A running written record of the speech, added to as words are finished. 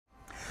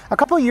A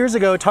couple years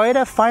ago,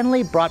 Toyota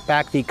finally brought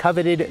back the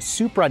coveted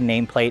Supra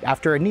nameplate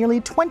after a nearly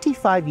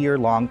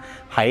 25-year-long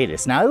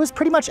hiatus. Now, it was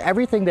pretty much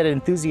everything that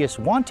enthusiasts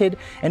wanted,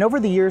 and over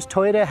the years,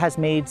 Toyota has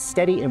made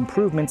steady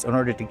improvements in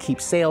order to keep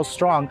sales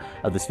strong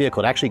of this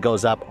vehicle. It actually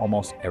goes up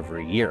almost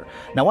every year.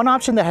 Now, one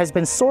option that has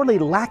been sorely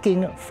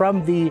lacking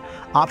from the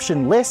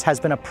option list has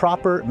been a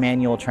proper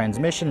manual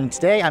transmission, and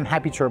today I'm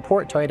happy to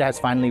report Toyota has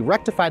finally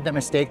rectified that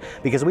mistake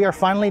because we are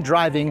finally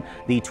driving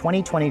the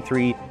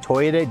 2023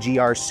 Toyota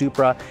GR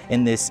Supra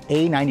in this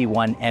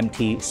A91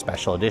 MT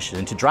Special Edition.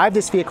 And to drive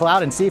this vehicle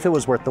out and see if it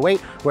was worth the wait,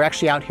 we're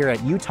actually out here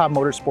at Utah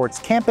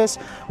Motorsports campus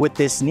with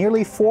this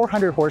nearly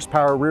 400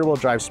 horsepower rear-wheel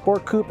drive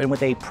sport coupe and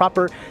with a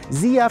proper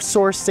ZF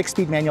source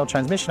 6-speed manual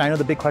transmission. I know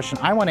the big question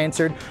I want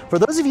answered. For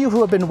those of you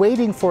who have been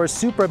waiting for a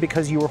Supra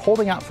because you were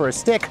holding out for a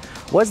stick,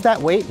 was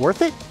that wait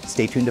worth it?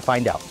 Stay tuned to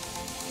find out.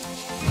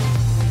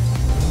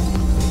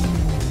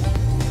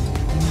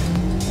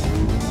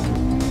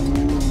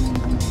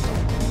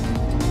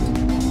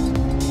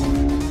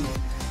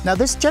 Now,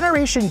 this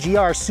generation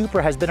GR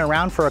Supra has been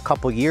around for a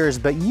couple years,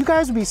 but you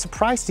guys would be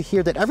surprised to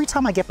hear that every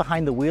time I get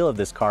behind the wheel of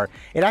this car,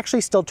 it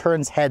actually still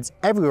turns heads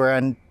everywhere,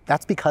 and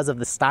that's because of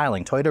the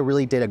styling. Toyota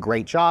really did a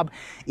great job.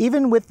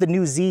 Even with the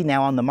new Z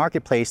now on the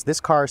marketplace,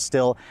 this car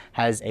still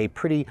has a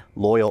pretty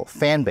loyal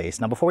fan base.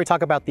 Now, before we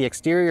talk about the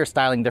exterior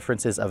styling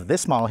differences of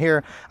this model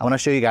here, I want to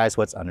show you guys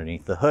what's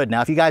underneath the hood.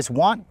 Now, if you guys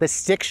want the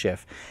stick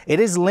shift,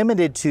 it is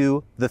limited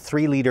to the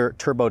 3-liter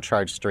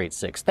turbocharged straight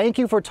six. Thank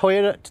you to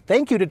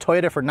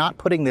Toyota for not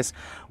putting this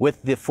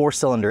with the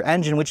 4-cylinder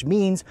engine, which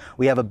means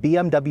we have a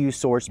BMW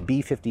source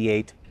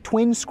B58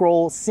 twin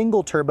scroll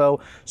single turbo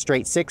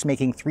straight six,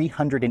 making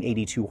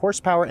 382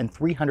 horsepower and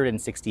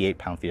 368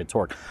 pound-feet of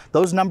torque.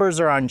 Those numbers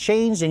are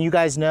unchanged, and you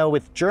guys know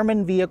with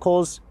German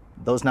vehicles,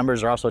 those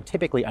numbers are also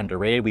typically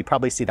underrated. We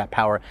probably see that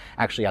power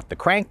actually at the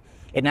crank.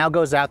 It now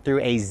goes out through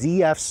a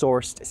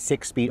ZF-sourced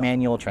 6-speed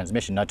manual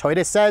transmission. Now,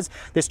 Toyota says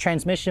this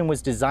transmission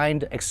was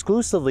designed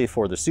exclusively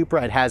for the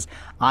Supra. It has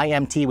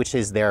IMT, which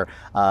is their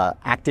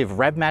active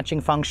rev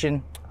matching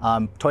function.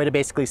 Toyota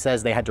basically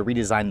says they had to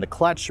redesign the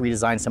clutch,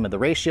 redesign some of the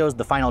ratios.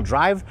 The final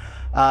drive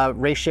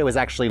ratio is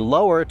actually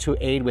lower to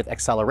aid with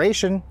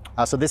acceleration.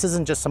 So this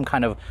isn't just some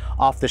kind of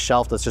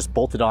off-the-shelf that's just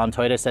bolted on.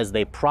 Toyota says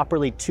they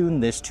properly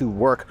tuned this to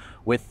work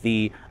with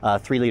the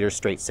 3-liter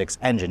straight six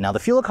engine. Now, the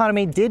fuel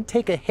economy did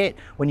take a hit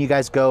when you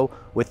guys go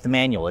with the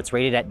manual. It's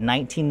rated at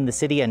 19 in the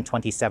city and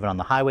 27 on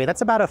the highway.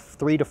 That's about a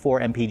 3 to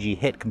 4 mpg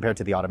hit compared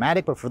to the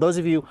automatic. But for those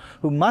of you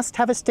who must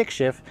have a stick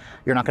shift,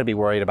 you're not going to be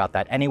worried about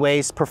that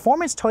anyways.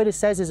 Performance, Toyota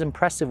says, is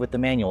impressive with the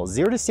manual.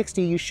 0 to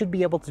 60, you should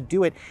be able to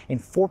do it in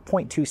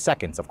 4.2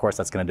 seconds. Of course,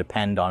 that's going to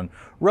depend on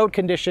road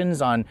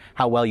conditions, on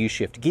how well you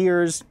shift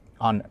gears,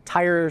 on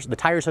tires, the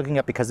tires hooking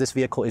up, because this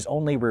vehicle is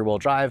only rear-wheel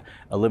drive.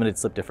 A limited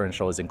slip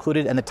differential is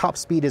included, and the top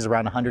speed is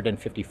around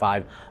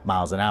 155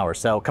 miles an hour.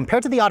 So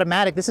compared to the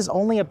automatic, this is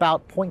only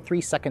about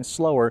 0.3 seconds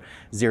slower,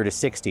 0 to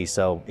 60.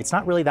 So it's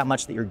not really that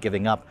much that you're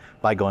giving up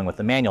by going with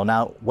the manual.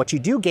 Now, what you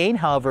do gain,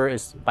 however,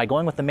 is by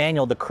going with the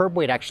manual, the curb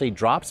weight actually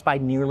drops by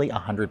nearly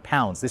 100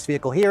 pounds. This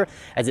vehicle here,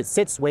 as it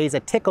sits, weighs a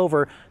tick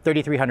over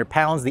 3,300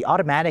 pounds. The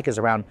automatic is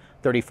around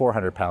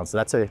 3,400 pounds. So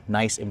that's a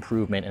nice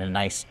improvement and a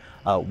nice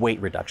weight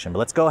reduction. But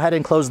let's go ahead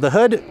and close the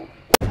hood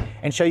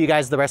and show you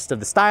guys the rest of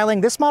the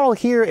styling. This model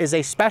here is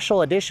a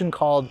special edition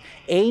called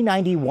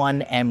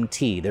A91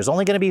 MT. There's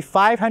only going to be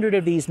 500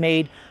 of these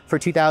made for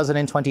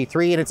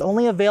 2023, and it's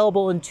only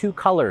available in 2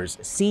 colors,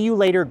 See You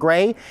Later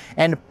Gray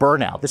and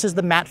Burnout. This is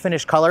the matte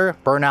finish color.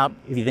 Burnout,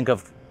 if you think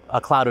of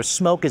a cloud of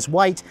smoke, is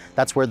white.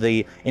 That's where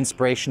the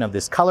inspiration of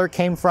this color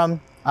came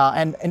from.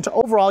 And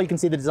overall, you can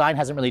see the design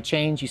hasn't really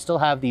changed. You still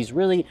have these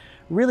really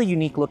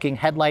unique looking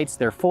headlights.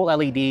 They're full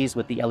LEDs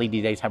with the LED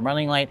daytime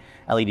running light,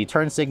 LED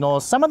turn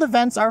signals. Some of the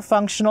vents are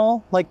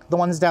functional, like the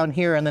ones down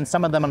here, and then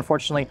some of them,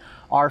 unfortunately,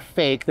 are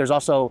fake. There's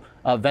also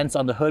vents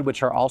on the hood,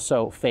 which are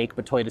also fake,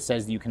 but Toyota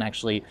says you can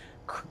actually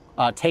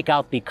take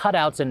out the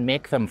cutouts and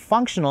make them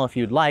functional if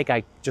you'd like.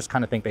 I just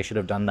kind of think they should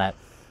have done that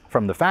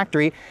from the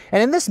factory.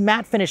 And in this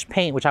matte finish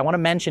paint, which I want to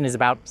mention is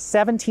about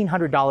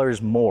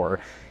 $1,700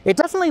 more, it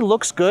definitely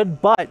looks good,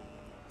 but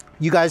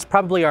you guys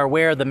probably are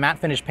aware the matte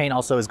finish paint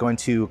also is going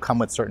to come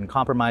with certain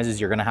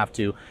compromises. You're going to have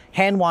to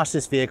hand wash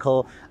this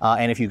vehicle,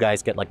 and if you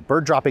guys get like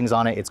bird droppings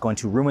on it, it's going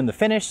to ruin the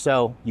finish,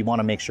 so you want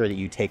to make sure that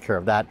you take care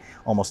of that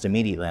almost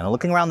immediately. And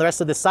looking around the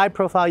rest of the side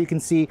profile, you can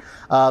see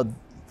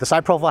the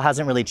side profile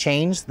hasn't really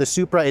changed. The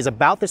Supra is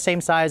about the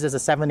same size as a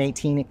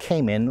 718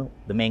 Cayman,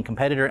 the main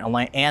competitor,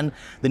 and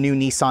the new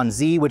Nissan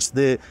Z, which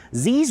the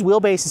Z's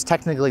wheelbase is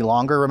technically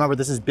longer. Remember,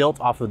 this is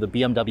built off of the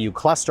BMW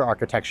cluster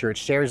architecture. It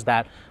shares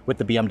that with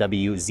the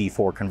BMW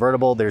Z4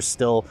 convertible. There's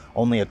still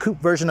only a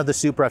coupe version of the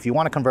Supra. If you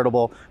want a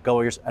convertible,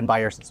 go and buy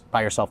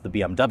yourself the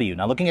BMW.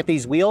 Now, looking at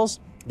these wheels,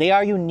 they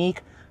are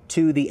unique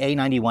to the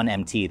A91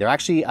 MT. They're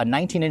actually a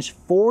 19-inch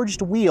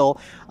forged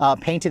wheel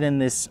painted in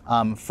this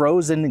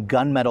frozen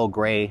gunmetal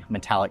gray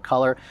metallic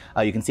color.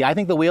 You can see, I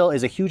think the wheel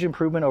is a huge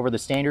improvement over the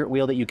standard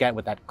wheel that you get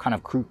with that kind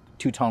of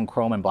two-tone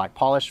chrome and black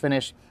polish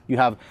finish. You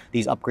have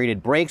these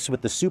upgraded brakes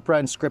with the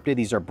Supra inscripted.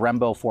 These are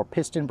Brembo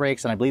 4-piston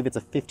brakes, and I believe it's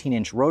a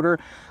 15-inch rotor,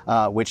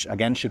 which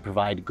again should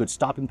provide good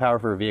stopping power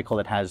for a vehicle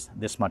that has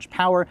this much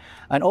power.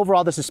 And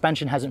overall, the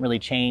suspension hasn't really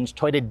changed.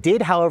 Toyota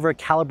did, however,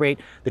 calibrate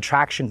the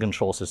traction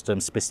control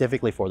system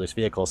specifically for this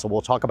vehicle. So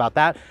we'll talk about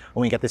that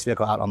when we get this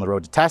vehicle out on the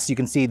road to test. You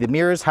can see the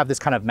mirrors have this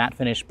kind of matte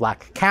finish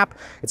black cap.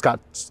 It's got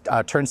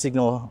turn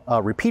signal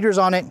repeaters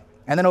on it.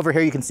 And then over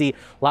here, you can see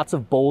lots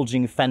of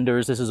bulging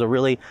fenders. This is a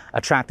really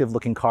attractive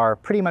looking car,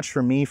 pretty much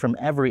for me from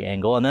every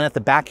angle. And then at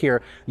the back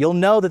here, you'll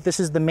know that this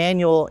is the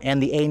manual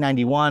and the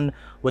A91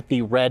 with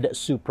the red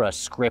Supra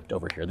script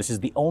over here. This is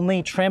the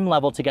only trim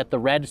level to get the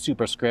red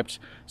Supra script.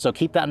 So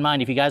keep that in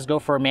mind. If you guys go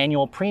for a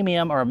manual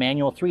premium or a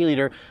manual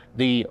 3-liter,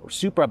 the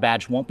Supra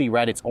badge won't be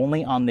red. It's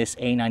only on this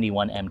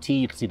A91 MT.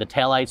 You can see the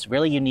taillights,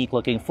 really unique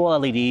looking, full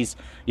LEDs.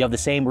 You have the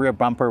same rear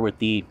bumper with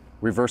the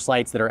reverse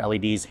lights that are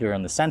LEDs here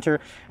in the center.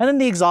 And then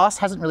the exhaust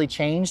hasn't really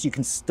changed. You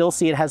can still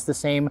see it has the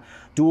same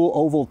dual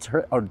oval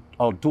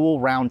or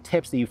dual round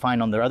tips that you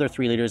find on their other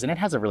 3-liters, and it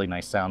has a really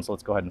nice sound. So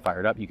let's go ahead and fire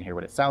it up. You can hear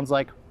what it sounds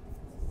like.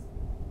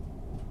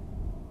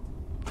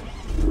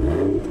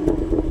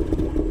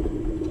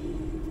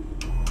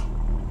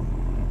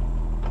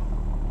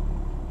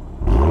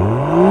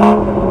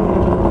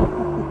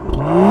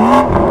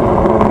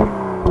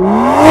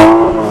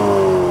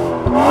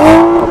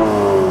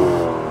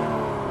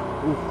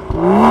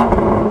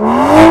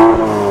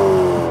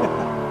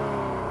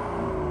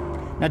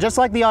 Now, just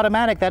like the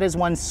automatic, that is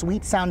one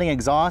sweet sounding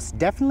exhaust.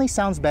 Definitely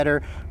sounds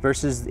better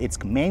versus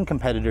its main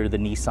competitor, the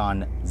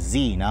Nissan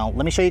Z. Now,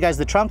 let me show you guys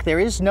the trunk.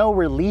 There is no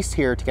release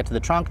here to get to the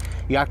trunk.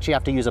 You actually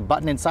have to use a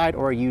button inside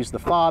or use the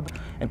fob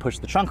and push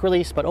the trunk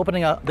release. But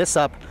opening this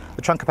up,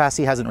 the trunk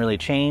capacity hasn't really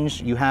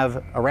changed. You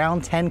have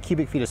around 10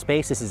 cubic feet of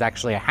space. This is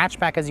actually a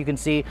hatchback, as you can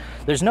see.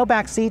 There's no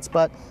back seats,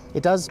 but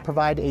it does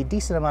provide a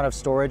decent amount of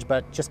storage.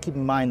 But just keep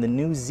in mind, the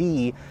new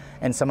Z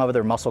and some of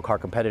other muscle car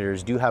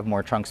competitors do have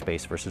more trunk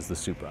space versus the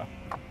Supra.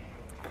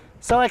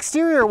 So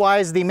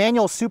exterior-wise, the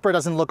manual Supra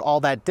doesn't look all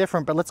that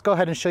different, but let's go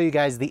ahead and show you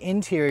guys the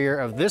interior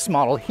of this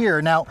model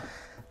here. Now,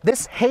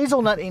 this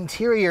hazelnut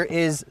interior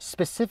is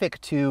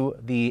specific to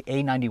the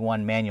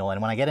A91 manual,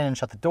 and when I get in and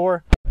shut the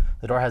door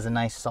has a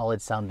nice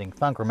solid sounding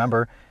thunk.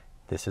 Remember,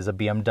 this is a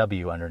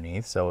BMW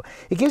underneath, so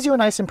it gives you a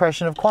nice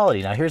impression of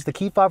quality. Now, here's the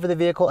key fob for the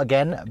vehicle.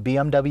 Again,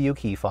 BMW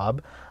key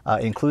fob.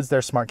 It includes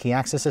their smart key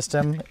access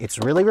system. It's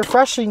really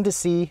refreshing to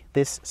see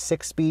this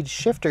 6-speed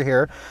shifter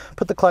here.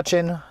 Put the clutch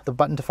in. The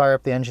button to fire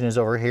up the engine is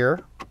over here.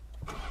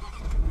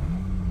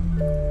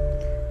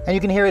 And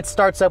you can hear it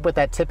starts up with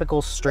that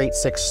typical straight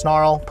 6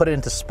 snarl. Put it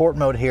into sport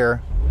mode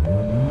here.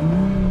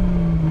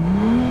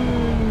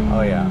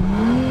 Oh yeah,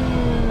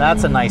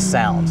 that's a nice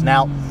sound.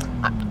 Now,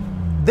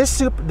 this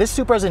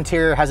Supra's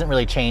interior hasn't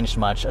really changed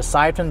much,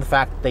 aside from the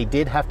fact that they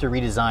did have to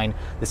redesign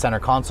the center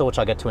console, which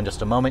I'll get to in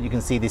just a moment. You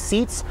can see the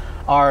seats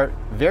are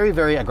very,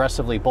 very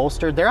aggressively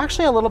bolstered. They're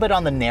actually a little bit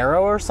on the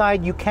narrower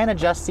side. You can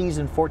adjust these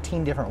in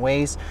 14 different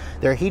ways.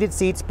 They're heated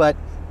seats, but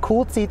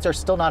cooled seats are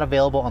still not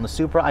available on the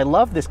Supra. I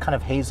love this kind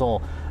of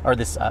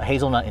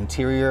hazelnut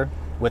interior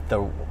with the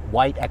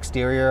white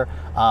exterior.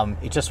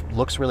 It just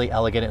looks really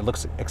elegant. It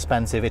looks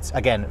expensive. It's,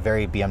 again,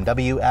 very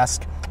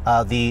BMW-esque.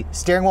 The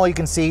steering wheel, you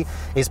can see,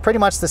 is pretty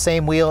much the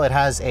same wheel. It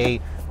has a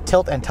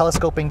tilt and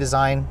telescoping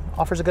design,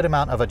 offers a good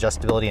amount of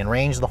adjustability and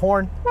range. The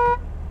horn,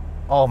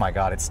 oh my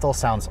God, it still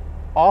sounds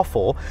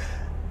awful.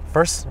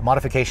 First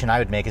modification I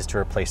would make is to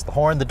replace the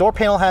horn. The door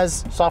panel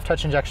has soft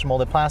touch injection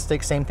molded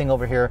plastic. Same thing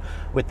over here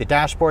with the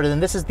dashboard. And then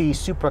this is the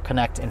Supra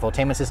Connect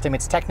infotainment system.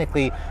 It's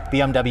technically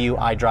BMW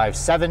iDrive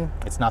 7.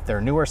 It's not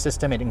their newer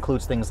system. It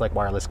includes things like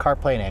wireless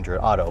CarPlay and Android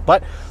Auto.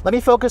 But let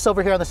me focus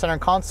over here on the center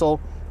console,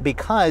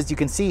 because you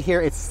can see here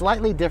it's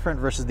slightly different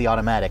versus the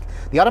automatic.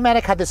 The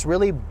automatic had this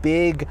really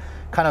big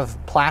kind of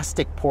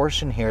plastic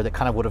portion here that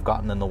kind of would have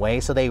gotten in the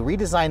way. So they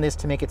redesigned this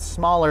to make it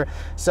smaller.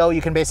 So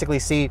you can basically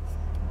see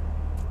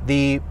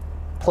the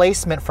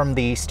placement from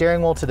the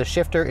steering wheel to the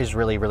shifter is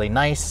really, really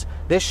nice.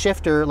 This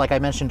shifter, like I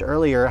mentioned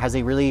earlier, has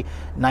a really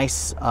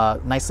nice,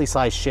 nicely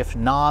sized shift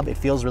knob. It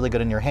feels really good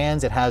in your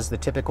hands. It has the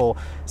typical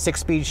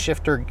 6-speed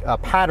shifter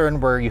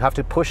pattern where you have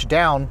to push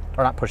down,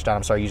 or not push down,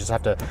 I'm sorry, you just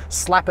have to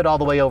slap it all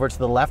the way over to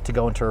the left to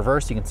go into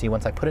reverse. You can see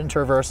once I put it into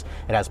reverse,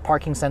 it has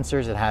parking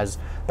sensors, it has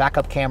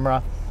backup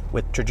camera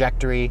with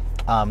trajectory.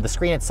 The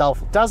screen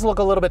itself does look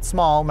a little bit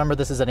small. Remember,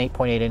 this is an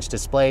 8.8-inch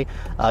display.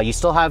 You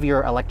still have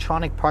your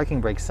electronic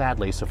parking brake,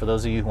 sadly. So for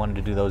those of you who wanted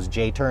to do those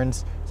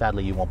J-turns,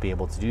 sadly, you won't be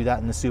able to do that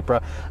in the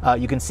Supra.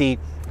 You can see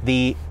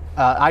the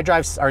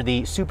iDrive, or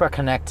the Supra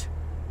Connect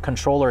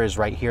controller is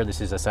right here.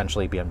 This is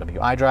essentially BMW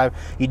iDrive.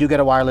 You do get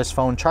a wireless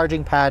phone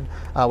charging pad,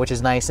 which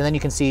is nice. And then you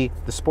can see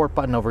the sport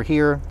button over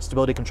here,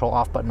 stability control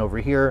off button over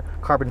here,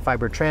 carbon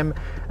fiber trim,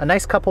 a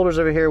nice cup holders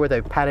over here with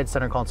a padded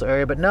center console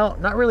area, but no,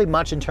 not really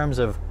much in terms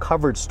of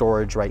covered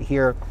storage right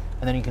here.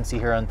 And then you can see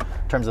here in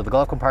terms of the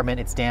glove compartment,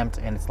 it's damped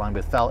and it's lined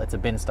with felt. It's a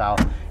bin style.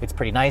 It's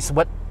pretty nice.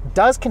 What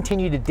does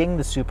continue to ding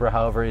the Supra,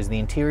 however, is the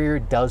interior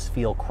does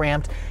feel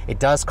cramped. It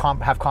does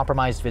have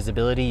compromised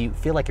visibility. You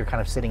feel like you're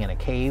kind of sitting in a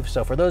cave.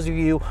 So for those of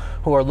you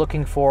who are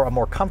looking for a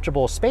more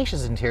comfortable,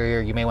 spacious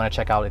interior, you may want to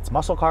check out its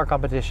muscle car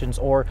competitions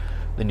or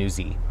the new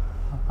Z.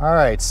 All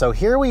right, so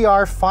here we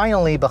are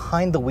finally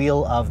behind the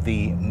wheel of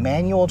the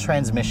manual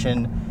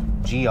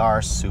transmission GR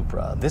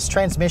Supra. This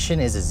transmission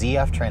is a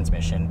ZF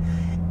transmission.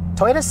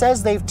 Toyota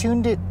says they've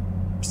tuned it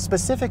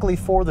specifically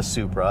for the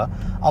Supra,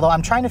 although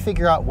I'm trying to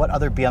figure out what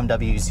other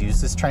BMWs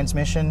use this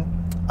transmission,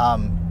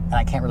 and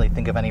I can't really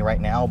think of any right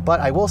now,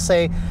 but I will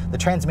say the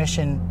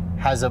transmission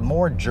has a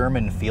more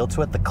German feel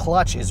to it. The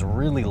clutch is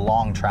really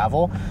long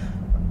travel.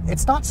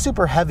 It's not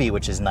super heavy,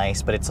 which is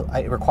nice, but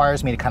it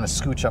requires me to kind of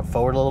scooch up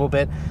forward a little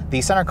bit.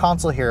 The center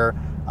console here,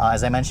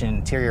 as I mentioned,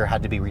 interior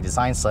had to be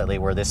redesigned slightly,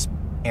 where this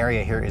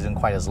area here isn't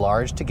quite as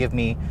large to give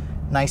me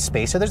nice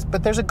space. So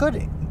there's a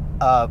good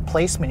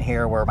placement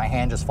here where my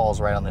hand just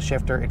falls right on the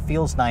shifter. It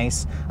feels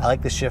nice. I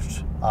like the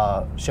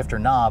shifter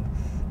knob,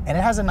 and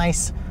it has a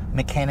nice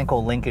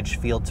mechanical linkage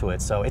feel to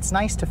it. So it's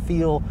nice to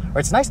feel, or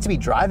it's nice to be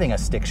driving a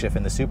stick shift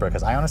in the Supra,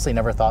 because I honestly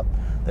never thought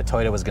that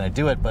Toyota was going to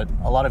do it, but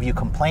a lot of you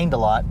complained a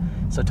lot,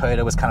 so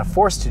Toyota was kind of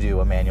forced to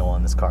do a manual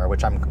in this car,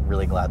 which I'm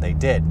really glad they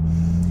did.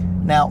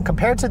 Now,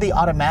 compared to the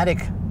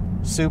automatic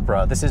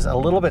Supra, this is a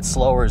little bit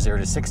slower 0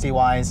 to 60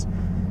 wise,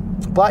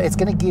 but it's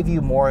going to give you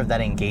more of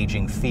that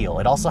engaging feel.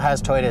 It also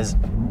has Toyota's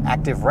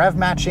active rev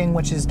matching,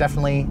 which is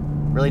definitely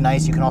really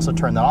nice. You can also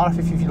turn that off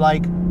if you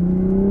like.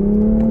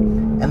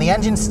 And the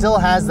engine still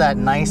has that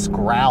nice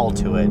growl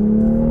to it.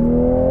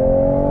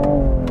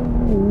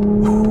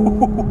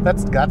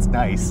 That's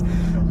nice.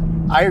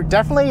 I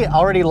definitely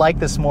already like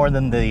this more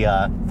than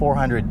the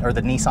 400 or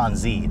the Nissan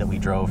Z that we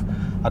drove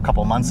a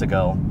couple months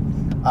ago.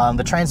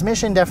 The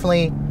transmission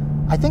definitely,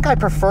 I think I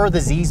prefer the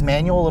Z's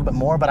manual a little bit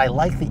more, but I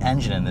like the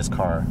engine in this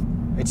car.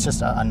 It's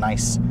just a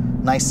nice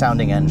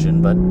sounding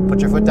engine. But put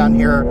your foot down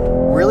here.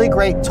 Really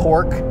great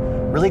torque,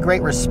 really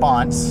great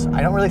response.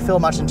 I don't really feel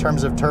much in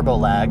terms of turbo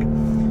lag.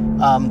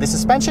 The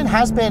suspension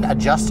has been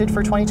adjusted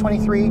for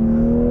 2023,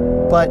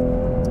 but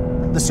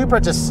the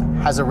Supra just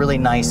has a really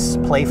nice,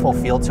 playful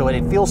feel to it.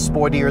 It feels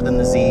sportier than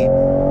the Z,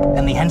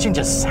 and the engine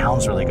just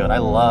sounds really good. I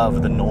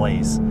love the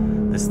noise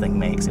this thing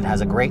makes. It has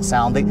a great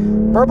sound. The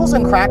burbles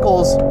and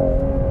crackles,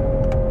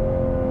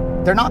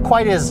 they're not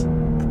quite as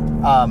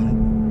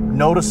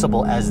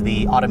noticeable as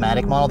the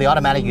automatic model. The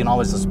automatic, you can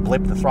always just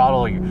blip the throttle,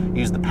 or you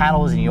use the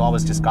paddles, and you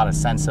always just got a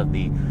sense of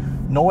the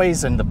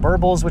noise and the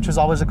burbles, which was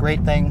always a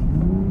great thing.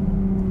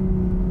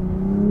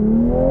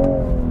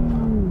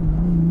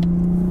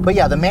 But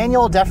yeah, the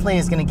manual definitely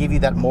is going to give you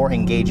that more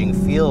engaging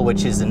feel,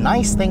 which is a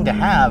nice thing to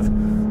have,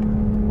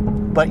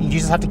 but you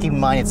just have to keep in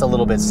mind it's a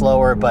little bit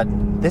slower. But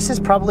this is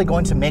probably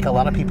going to make a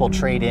lot of people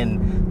trade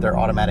in their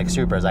automatic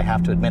Supras. I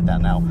have to admit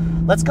that now.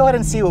 Let's go ahead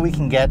and see what we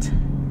can get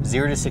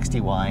 0 to 60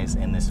 wise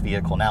in this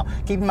vehicle. Now,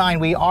 keep in mind,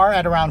 we are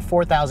at around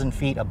 4,000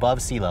 feet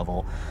above sea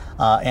level,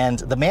 and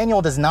the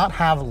manual does not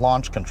have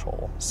launch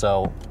control.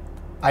 So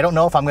I don't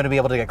know if I'm going to be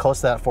able to get close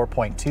to that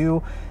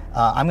 4.2.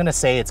 I'm going to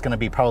say it's going to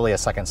be probably a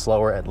second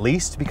slower at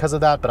least because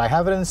of that, but I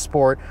have it in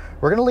sport.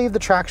 We're going to leave the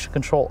traction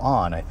control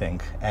on, I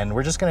think, and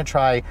we're just going to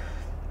try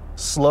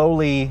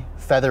slowly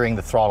feathering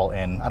the throttle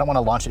in. I don't want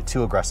to launch it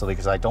too aggressively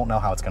because I don't know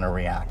how it's going to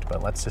react,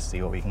 but let's just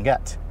see what we can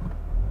get.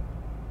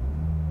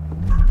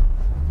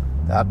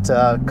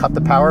 That cut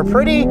the power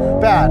pretty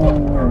bad.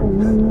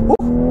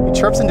 Ooh, it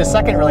chirps into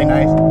second really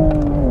nice.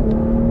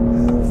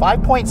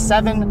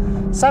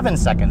 5.77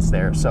 seconds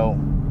there, so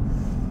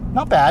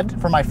not bad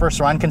for my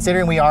first run,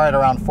 considering we are at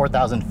around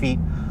 4,000 feet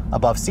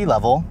above sea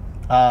level.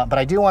 But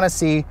I do want to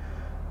see,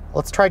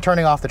 let's try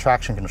turning off the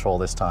traction control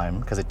this time,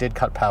 because it did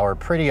cut power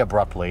pretty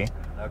abruptly.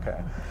 Okay.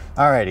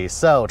 Alrighty,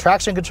 so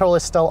traction control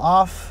is still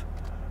off,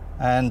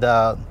 and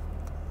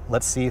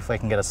let's see if I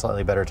can get a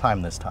slightly better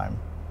time this time.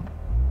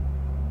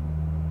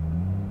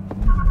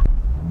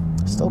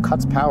 Still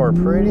cuts power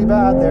pretty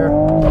bad there.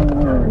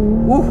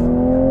 Woo!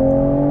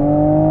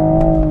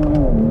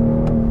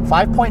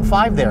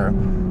 5.5 there.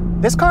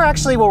 This car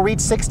actually will reach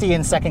 60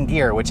 in second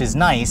gear, which is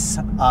nice.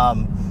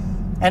 And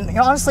you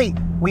know, honestly,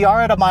 we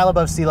are at a mile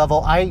above sea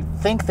level. I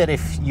think that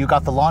if you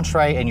got the launch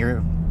right and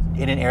you're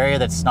in an area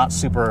that's not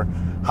super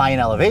high in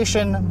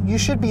elevation, you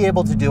should be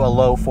able to do a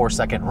low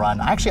 4-second run.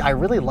 Actually, I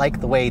really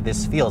like the way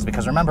this feels,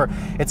 because remember,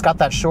 it's got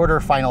that shorter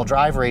final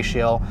drive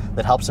ratio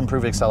that helps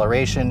improve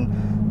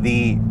acceleration.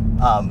 The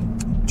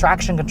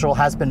traction control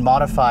has been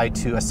modified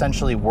to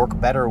essentially work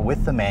better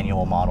with the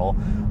manual model.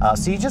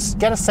 So you just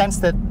get a sense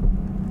that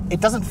it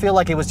doesn't feel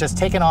like it was just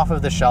taken off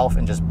of the shelf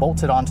and just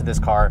bolted onto this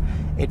car.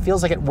 It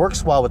feels like it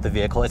works well with the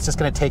vehicle. It's just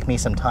going to take me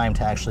some time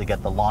to actually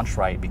get the launch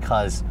right,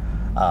 because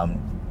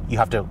you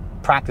have to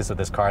practice with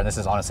this car, and this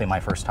is honestly my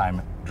first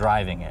time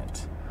driving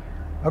it.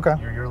 Okay.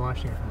 You're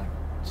launching it from like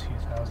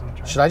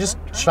 2000.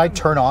 Should I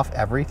turn off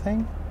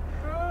everything?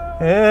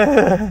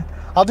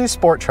 I'll do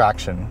sport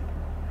traction.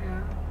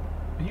 Yeah.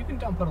 But you can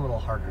dump it a little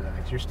harder than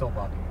it. You're still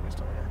bumping it.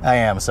 I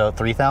am. So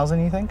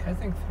 3,000, you think? I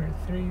think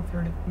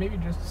 330, maybe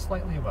just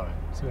slightly above it.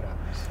 See what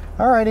happens.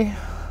 Alrighty.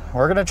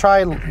 We're gonna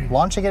try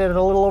launching it at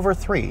a little over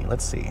 3.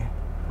 Let's see.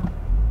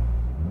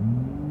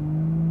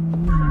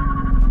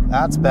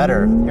 That's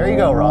better. There you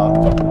go,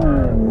 Rob.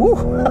 Woo.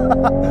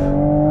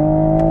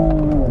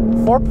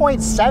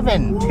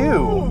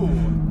 4.72.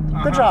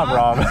 Good job,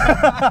 Rob.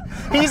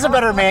 He's a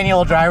better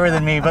manual driver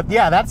than me, but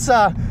yeah, that's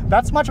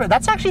much better.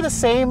 That's actually the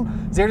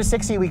same 0 to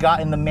 60 we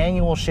got in the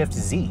manual shift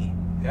Z.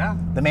 Yeah.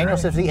 The manual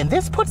shift Z, and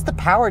this puts the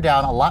power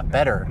down a lot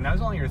better. And that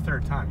was only your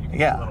 3rd time. You can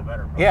Yeah. do a little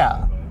better. Probably,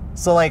 Yeah.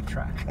 So like,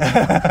 track.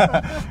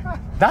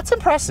 that's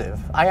impressive.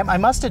 I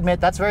must admit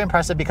that's very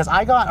impressive because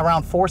I got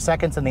around 4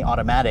 seconds in the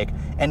automatic.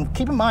 And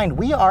keep in mind,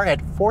 we are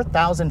at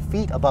 4,000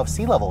 feet above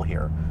sea level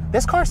here.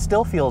 This car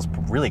still feels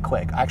really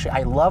quick. Actually,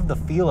 I love the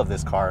feel of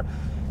this car.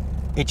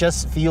 It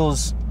just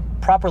feels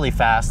properly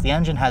fast. The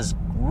engine has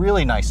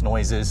really nice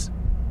noises.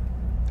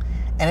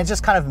 And it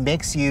just kind of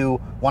makes you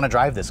want to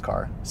drive this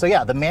car. So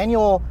yeah, the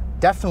manual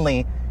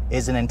definitely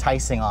is an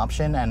enticing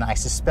option. And I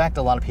suspect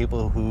a lot of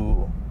people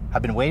who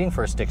have been waiting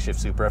for a stick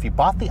shift Supra, if you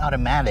bought the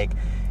automatic,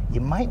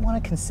 you might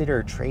want to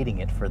consider trading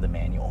it for the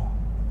manual.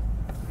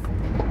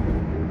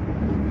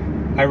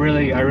 I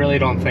really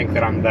don't think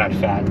that I'm that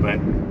fat, but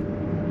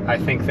I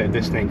think that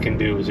this thing can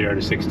do 0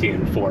 to 60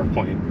 in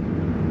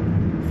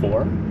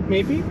 4.4,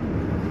 maybe?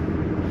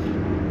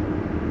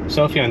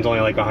 Sophian's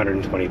only like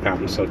 120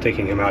 pounds, so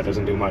taking him out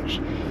doesn't do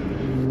much.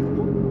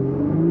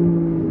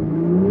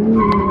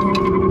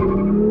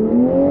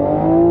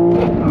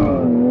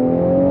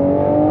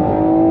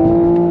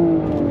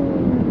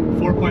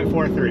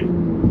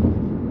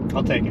 4.43.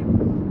 I'll take it.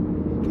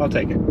 I'll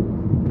take it.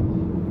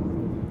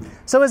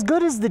 So as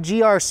good as the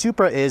GR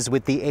Supra is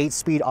with the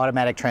 8-speed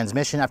automatic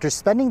transmission, after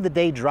spending the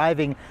day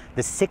driving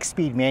the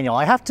 6-speed manual,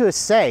 I have to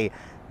say,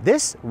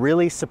 this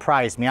really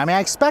surprised me. I mean, I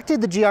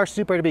expected the GR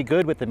Supra to be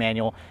good with the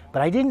manual,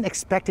 but I didn't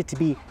expect it to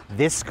be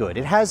this good.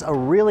 It has a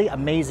really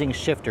amazing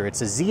shifter.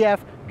 It's a ZF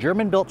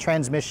German-built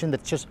transmission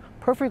that's just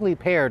perfectly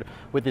paired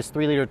with this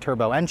 3-liter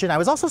turbo engine. I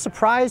was also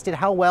surprised at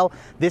how well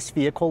this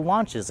vehicle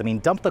launches. I mean,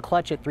 dump the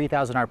clutch at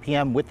 3,000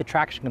 RPM with the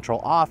traction control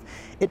off.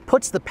 It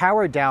puts the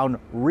power down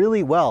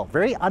really well,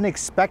 very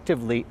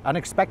unexpectedly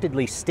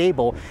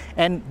stable.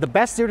 And the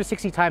best 0 to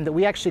 60 time that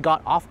we actually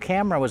got off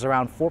camera was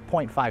around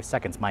 4.5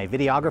 seconds. My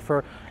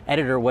videographer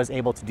editor was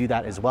able to do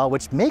that as well,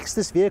 which makes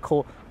this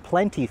vehicle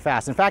plenty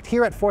fast. In fact,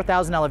 here at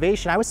 4,000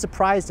 elevation, I was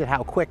surprised at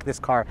how quick this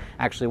car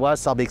actually was.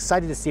 So I'll be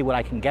excited to see what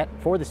I can get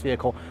for this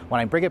vehicle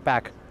when I bring it back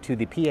to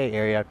the PA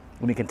area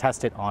when we can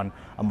test it on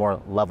a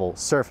more level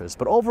surface.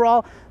 But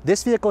overall,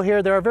 this vehicle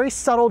here, there are very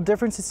subtle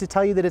differences to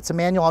tell you that it's a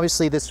manual.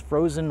 Obviously, this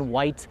frozen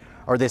white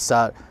or this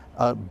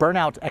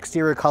burnout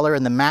exterior color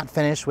and the matte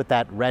finish with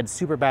that red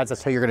super badge.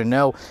 That's how you're going to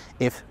know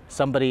if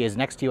somebody is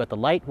next to you at the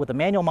light. With a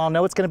manual model,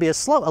 no, it's going to be a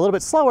little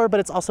bit slower, but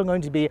it's also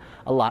going to be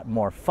a lot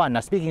more fun. Now,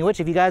 speaking of which,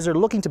 if you guys are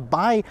looking to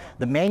buy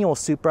the manual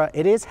Supra,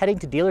 it is heading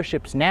to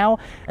dealerships now.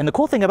 And the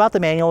cool thing about the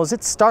manual is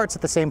it starts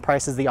at the same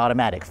price as the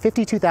automatic,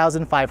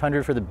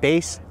 $52,500 for the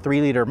base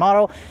 3-liter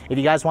model. If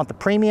you guys want the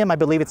premium, I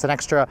believe it's an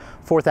extra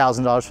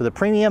 $4,000 for the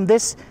premium.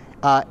 This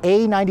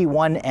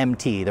A91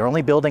 MT, they're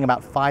only building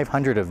about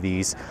 500 of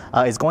these,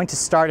 is going to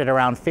start at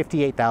around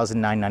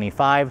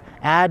 $58,995.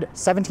 Add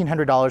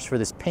 $1,700 for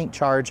this paint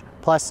charge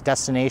plus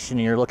destination,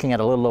 and you're looking at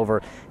a little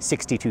over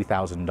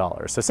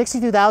 $62,000. So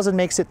 $62,000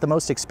 makes it the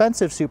most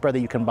expensive Supra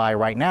that you can buy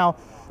right now.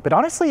 But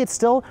honestly, it's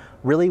still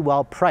really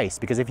well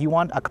priced, because if you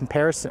want a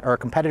comparison or a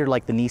competitor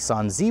like the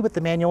Nissan Z with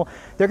the manual,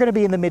 they're going to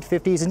be in the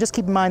mid-50s. And just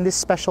keep in mind, this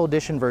special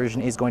edition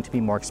version is going to be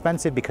more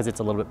expensive because it's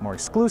a little bit more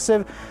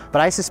exclusive. But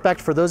I suspect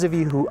for those of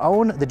you who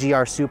own the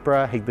GR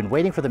Supra, have been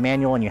waiting for the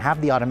manual, and you have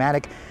the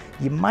automatic,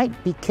 you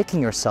might be kicking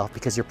yourself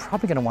because you're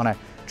probably going to want to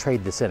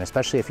trade this in,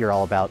 especially if you're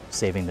all about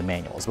saving the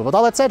manuals. But with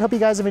all that said, hope you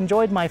guys have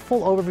enjoyed my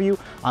full overview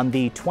on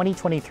the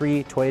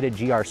 2023 Toyota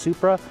GR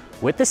Supra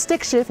with the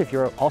stick shift. If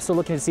you're also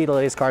looking to see the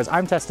latest cars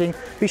I'm testing,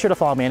 be sure to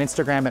follow me on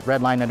Instagram at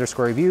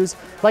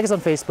Redline_reviews. Like us on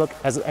Facebook.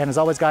 And as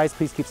always, guys,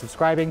 please keep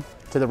subscribing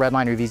to the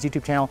Redline Reviews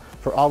YouTube channel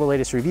for all the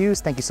latest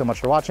reviews. Thank you so much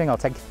for watching.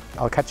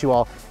 I'll catch you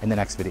all in the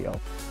next video.